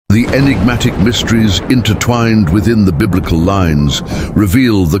The enigmatic mysteries intertwined within the biblical lines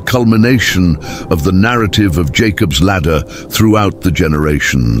reveal the culmination of the narrative of Jacob's ladder throughout the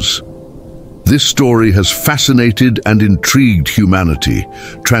generations. This story has fascinated and intrigued humanity,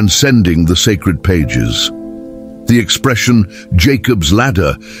 transcending the sacred pages. The expression Jacob's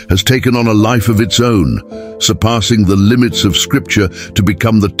ladder has taken on a life of its own, surpassing the limits of Scripture to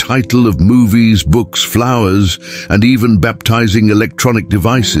become the title of movies, books, flowers, and even baptizing electronic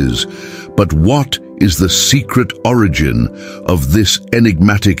devices. But what is the secret origin of this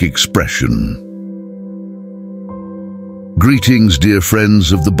enigmatic expression? Greetings, dear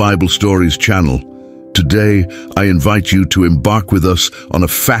friends of the Bible Stories channel. Today, I invite you to embark with us on a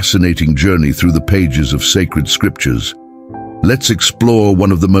fascinating journey through the pages of sacred scriptures. Let's explore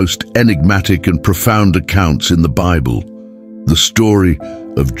one of the most enigmatic and profound accounts in the Bible, the story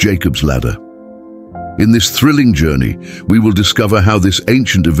of Jacob's ladder. In this thrilling journey, we will discover how this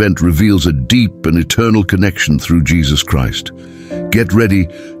ancient event reveals a deep and eternal connection through Jesus Christ. Get ready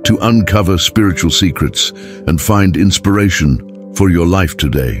to uncover spiritual secrets and find inspiration for your life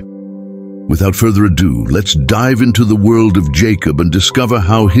today. Without further ado, let's dive into the world of Jacob and discover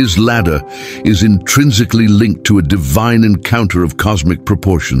how his ladder is intrinsically linked to a divine encounter of cosmic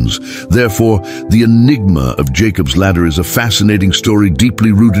proportions. Therefore, the enigma of Jacob's ladder is a fascinating story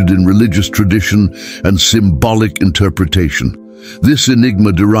deeply rooted in religious tradition and symbolic interpretation. This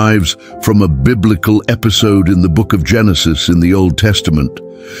enigma derives from a biblical episode in the book of Genesis in the Old Testament,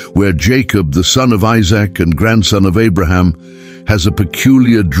 where Jacob, the son of Isaac and grandson of Abraham, has a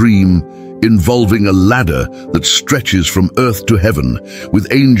peculiar dream involving a ladder that stretches from earth to heaven,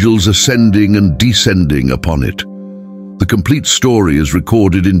 with angels ascending and descending upon it. The complete story is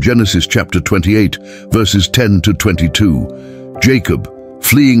recorded in Genesis chapter 28, verses 10 to 22. Jacob,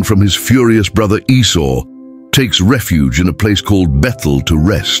 fleeing from his furious brother Esau, takes refuge in a place called Bethel to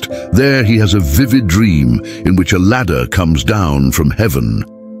rest. There he has a vivid dream in which a ladder comes down from heaven,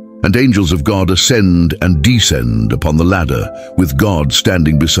 and angels of God ascend and descend upon the ladder, with God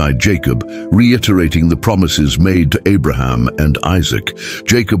standing beside Jacob, reiterating the promises made to Abraham and Isaac.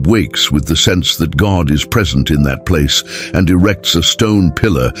 Jacob wakes with the sense that God is present in that place and erects a stone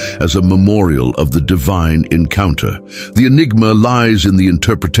pillar as a memorial of the divine encounter. The enigma lies in the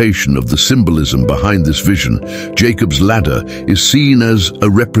interpretation of the symbolism behind this vision. Jacob's ladder is seen as a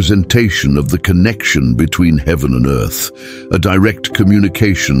representation of the connection between heaven and earth, a direct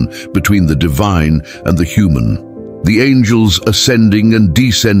communication between the divine and the human. The angels ascending and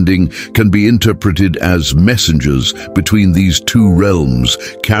descending can be interpreted as messengers between these two realms,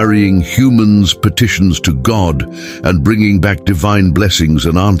 carrying humans' petitions to God and bringing back divine blessings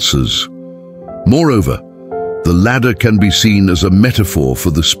and answers. Moreover, the ladder can be seen as a metaphor for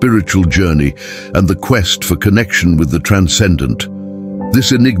the spiritual journey and the quest for connection with the transcendent.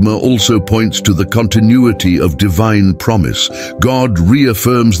 This enigma also points to the continuity of divine promise. God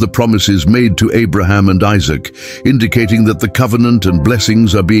reaffirms the promises made to Abraham and Isaac, indicating that the covenant and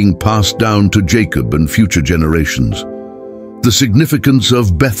blessings are being passed down to Jacob and future generations. The significance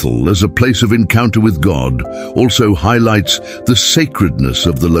of Bethel as a place of encounter with God also highlights the sacredness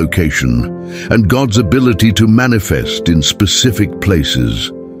of the location and God's ability to manifest in specific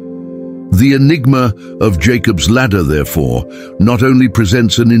places. The enigma of Jacob's ladder, therefore, not only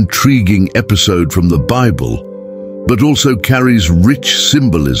presents an intriguing episode from the Bible, but also carries rich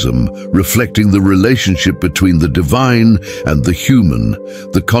symbolism reflecting the relationship between the divine and the human,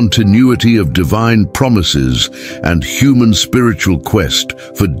 the continuity of divine promises and human spiritual quest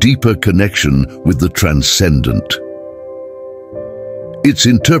for deeper connection with the transcendent. Its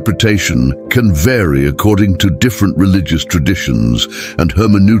interpretation can vary according to different religious traditions and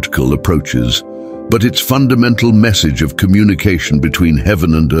hermeneutical approaches, but its fundamental message of communication between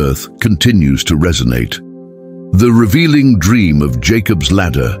heaven and earth continues to resonate. The revealing dream of Jacob's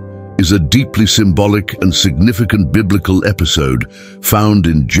ladder is a deeply symbolic and significant biblical episode found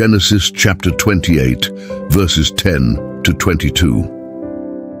in Genesis chapter 28, verses 10 to 22.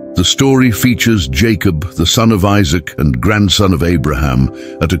 The story features Jacob, the son of Isaac and grandson of Abraham,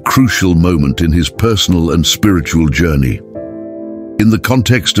 at a crucial moment in his personal and spiritual journey. In the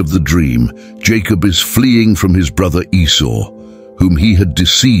context of the dream, Jacob is fleeing from his brother Esau, whom he had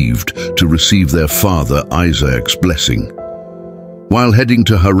deceived to receive their father Isaac's blessing. While heading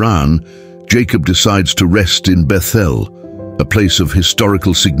to Haran, Jacob decides to rest in Bethel, a place of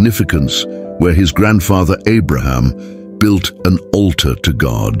historical significance where his grandfather Abraham built an altar to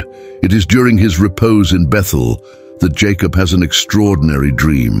God. It is during his repose in Bethel that Jacob has an extraordinary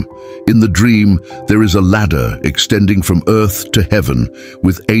dream. In the dream, there is a ladder extending from earth to heaven,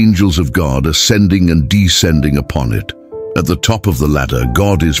 with angels of God ascending and descending upon it. At the top of the ladder,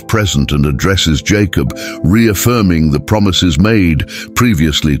 God is present and addresses Jacob, reaffirming the promises made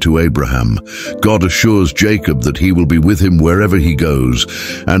previously to Abraham. God assures Jacob that he will be with him wherever he goes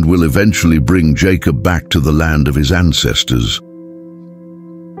and will eventually bring Jacob back to the land of his ancestors.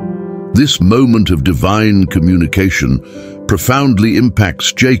 This moment of divine communication profoundly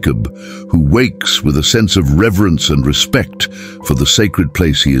impacts Jacob, who wakes with a sense of reverence and respect for the sacred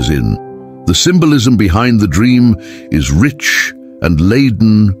place he is in. The symbolism behind the dream is rich and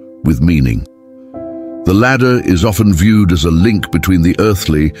laden with meaning. The ladder is often viewed as a link between the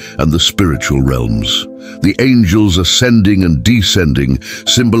earthly and the spiritual realms. The angels ascending and descending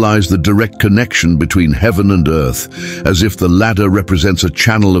symbolize the direct connection between heaven and earth, as if the ladder represents a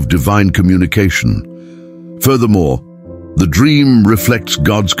channel of divine communication. Furthermore, the dream reflects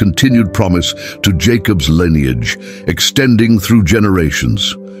God's continued promise to Jacob's lineage, extending through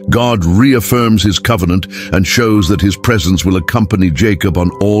generations. God reaffirms his covenant and shows that his presence will accompany Jacob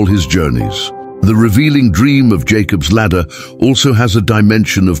on all his journeys. The revealing dream of Jacob's ladder also has a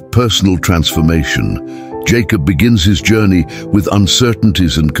dimension of personal transformation. Jacob begins his journey with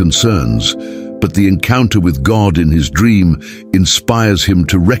uncertainties and concerns, but the encounter with God in his dream inspires him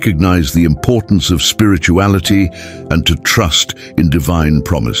to recognize the importance of spirituality and to trust in divine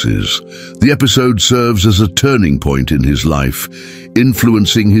promises. The episode serves as a turning point in his life,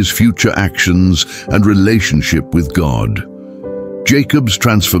 influencing his future actions and relationship with God. Jacob's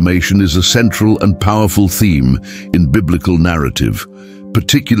transformation is a central and powerful theme in biblical narrative,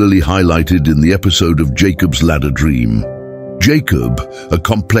 particularly highlighted in the episode of Jacob's ladder dream. Jacob, a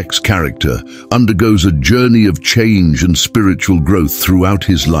complex character, undergoes a journey of change and spiritual growth throughout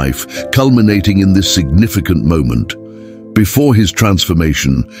his life, culminating in this significant moment. Before his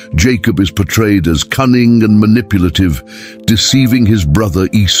transformation, Jacob is portrayed as cunning and manipulative, deceiving his brother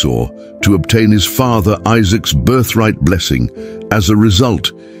Esau to obtain his father Isaac's birthright blessing. As a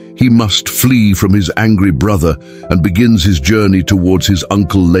result, he must flee from his angry brother and begins his journey towards his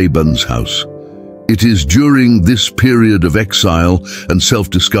uncle Laban's house. It is during this period of exile and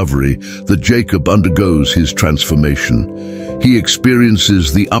self-discovery that Jacob undergoes his transformation. He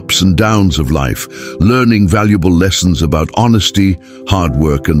experiences the ups and downs of life, learning valuable lessons about honesty, hard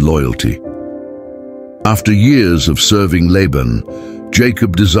work, and loyalty. After years of serving Laban,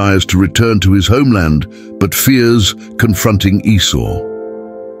 Jacob desires to return to his homeland, but fears confronting Esau.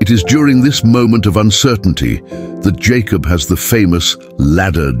 It is during this moment of uncertainty that Jacob has the famous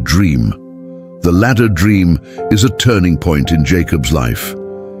ladder dream. The ladder dream is a turning point in Jacob's life.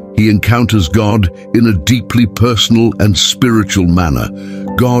 He encounters God in a deeply personal and spiritual manner.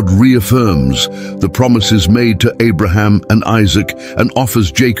 God reaffirms the promises made to Abraham and Isaac and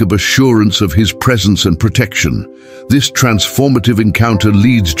offers Jacob assurance of his presence and protection. This transformative encounter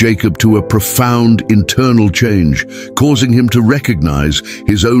leads Jacob to a profound internal change, causing him to recognize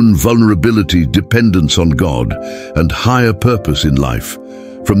his own vulnerability, dependence on God, and higher purpose in life.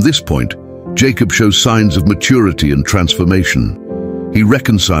 From this point, Jacob shows signs of maturity and transformation. He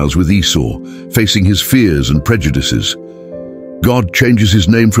reconciles with Esau, facing his fears and prejudices. God changes his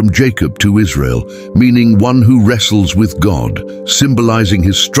name from Jacob to Israel, meaning one who wrestles with God, symbolizing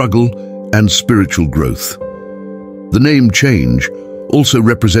his struggle and spiritual growth. The name change also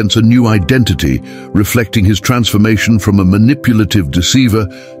represents a new identity, reflecting his transformation from a manipulative deceiver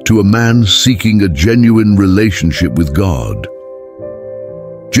to a man seeking a genuine relationship with God.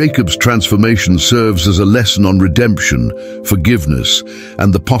 Jacob's transformation serves as a lesson on redemption, forgiveness,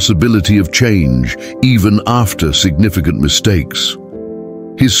 and the possibility of change, even after significant mistakes.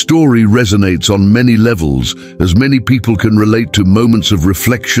 His story resonates on many levels, as many people can relate to moments of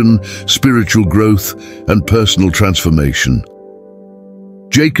reflection, spiritual growth, and personal transformation.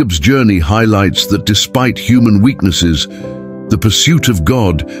 Jacob's journey highlights that despite human weaknesses, the pursuit of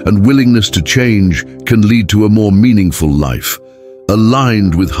God and willingness to change can lead to a more meaningful life,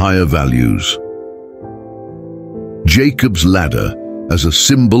 aligned with higher values. Jacob's ladder as a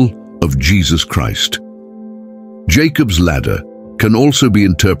symbol of Jesus Christ. Jacob's ladder can also be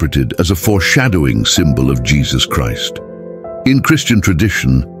interpreted as a foreshadowing symbol of Jesus Christ. In Christian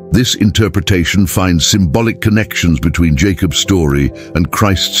tradition, this interpretation finds symbolic connections between Jacob's story and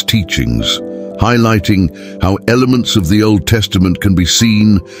Christ's teachings, highlighting how elements of the Old Testament can be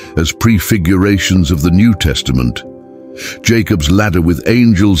seen as prefigurations of the New Testament. Jacob's ladder with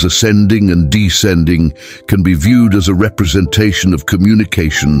angels ascending and descending can be viewed as a representation of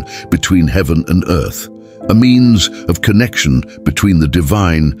communication between heaven and earth, a means of connection between the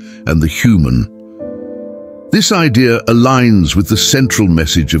divine and the human. This idea aligns with the central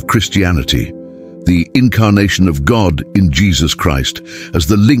message of Christianity, the incarnation of God in Jesus Christ as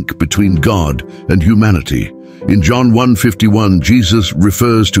the link between God and humanity. In John 1:51, Jesus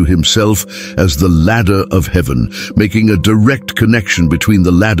refers to himself as the ladder of heaven, making a direct connection between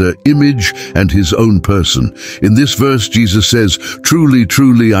the ladder image and his own person. In this verse, Jesus says, "Truly,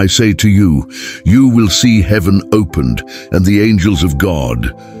 truly, I say to you, you will see heaven opened and the angels of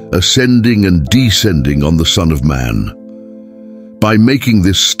God ascending and descending on the Son of Man." By making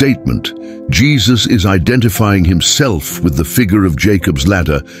this statement, Jesus is identifying himself with the figure of Jacob's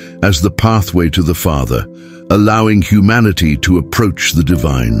ladder as the pathway to the Father, allowing humanity to approach the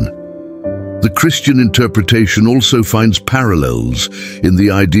divine. The Christian interpretation also finds parallels in the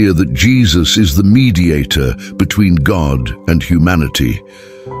idea that Jesus is the mediator between God and humanity,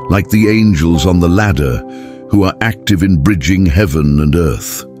 like the angels on the ladder who are active in bridging heaven and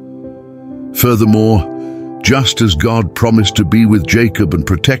earth. Furthermore, just as God promised to be with Jacob and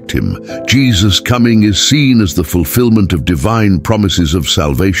protect him, Jesus' coming is seen as the fulfillment of divine promises of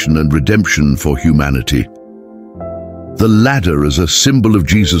salvation and redemption for humanity. The ladder as a symbol of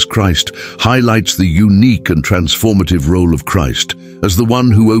Jesus Christ highlights the unique and transformative role of Christ as the one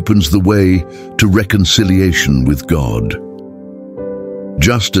who opens the way to reconciliation with God.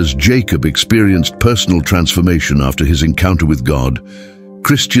 Just as Jacob experienced personal transformation after his encounter with God,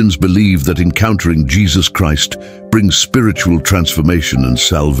 Christians believe that encountering Jesus Christ brings spiritual transformation and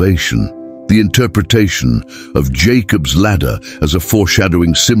salvation. The interpretation of Jacob's ladder as a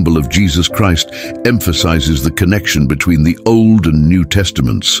foreshadowing symbol of Jesus Christ emphasizes the connection between the Old and New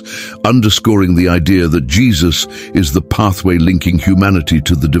Testaments, underscoring the idea that Jesus is the pathway linking humanity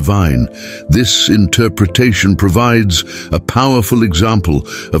to the divine. This interpretation provides a powerful example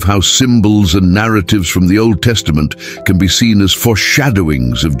of how symbols and narratives from the Old Testament can be seen as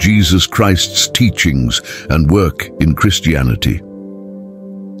foreshadowings of Jesus Christ's teachings and work in Christianity.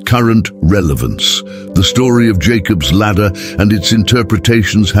 Current relevance. The story of Jacob's ladder and its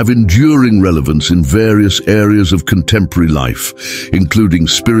interpretations have enduring relevance in various areas of contemporary life, including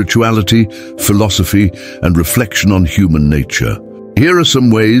spirituality, philosophy, and reflection on human nature. Here are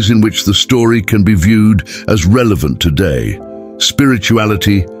some ways in which the story can be viewed as relevant today.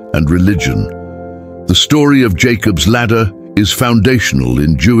 Spirituality and religion. The story of Jacob's ladder is foundational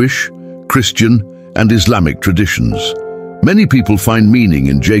in Jewish, Christian, and Islamic traditions. Many people find meaning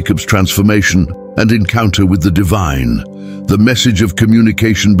in Jacob's transformation and encounter with the divine. The message of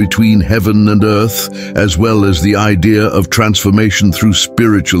communication between heaven and earth, as well as the idea of transformation through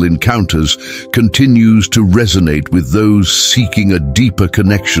spiritual encounters, continues to resonate with those seeking a deeper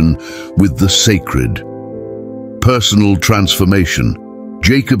connection with the sacred. Personal transformation.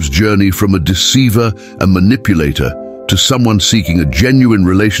 Jacob's journey from a deceiver and manipulator to someone seeking a genuine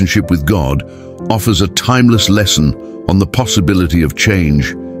relationship with God offers a timeless lesson on the possibility of change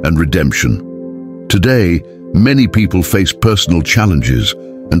and redemption. Today, many people face personal challenges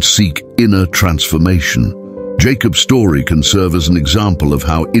and seek inner transformation. Jacob's story can serve as an example of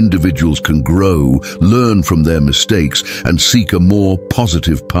how individuals can grow, learn from their mistakes, and seek a more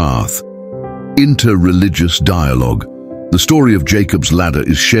positive path. Inter-religious dialogue. The story of Jacob's ladder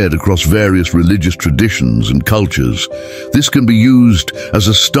is shared across various religious traditions and cultures. This can be used as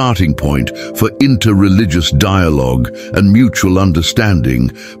a starting point for inter-religious dialogue and mutual understanding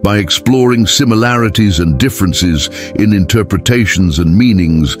by exploring similarities and differences in interpretations and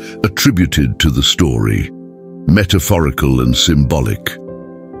meanings attributed to the story. Metaphorical and symbolic.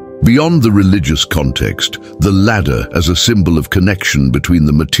 Beyond the religious context, the ladder as a symbol of connection between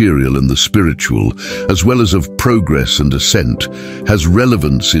the material and the spiritual, as well as of progress and ascent, has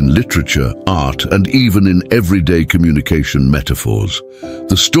relevance in literature, art, and even in everyday communication metaphors.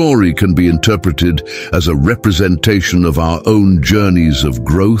 The story can be interpreted as a representation of our own journeys of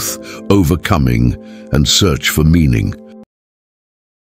growth, overcoming, and search for meaning.